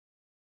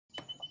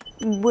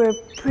We're a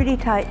pretty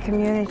tight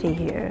community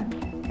here,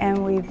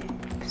 and we've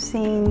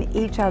seen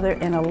each other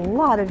in a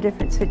lot of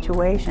different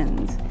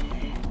situations,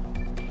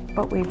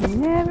 but we've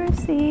never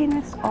seen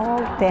us all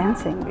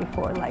dancing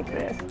before like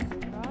this.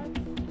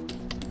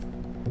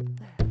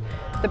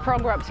 The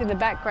Porongurups in the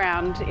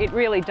background, it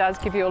really does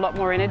give you a lot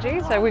more energy.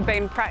 So we've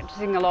been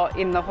practicing a lot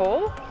in the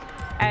hall,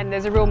 and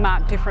there's a real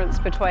marked difference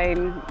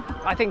between,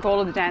 I think all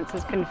of the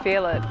dancers can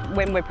feel it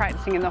when we're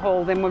practicing in the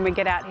hall, then when we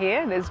get out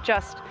here, there's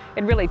just,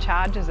 it really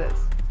charges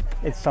us.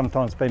 It's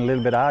sometimes been a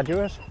little bit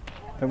arduous,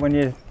 but when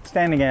you're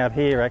standing out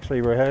here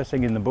actually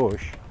rehearsing in the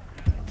bush,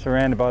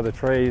 surrounded by the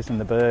trees and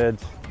the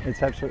birds,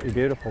 it's absolutely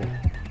beautiful.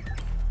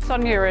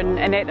 Sonya and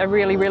Annette are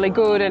really, really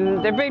good,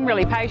 and they've been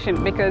really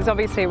patient because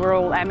obviously we're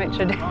all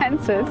amateur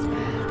dancers,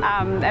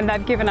 and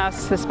they've given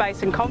us the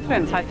space and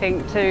confidence, I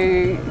think,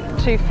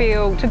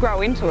 to grow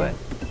into it.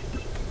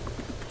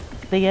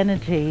 The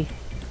energy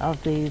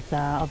of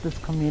this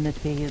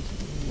community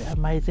is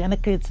amazing, and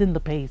it's in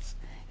the piece.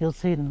 You'll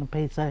see it in the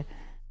piece. So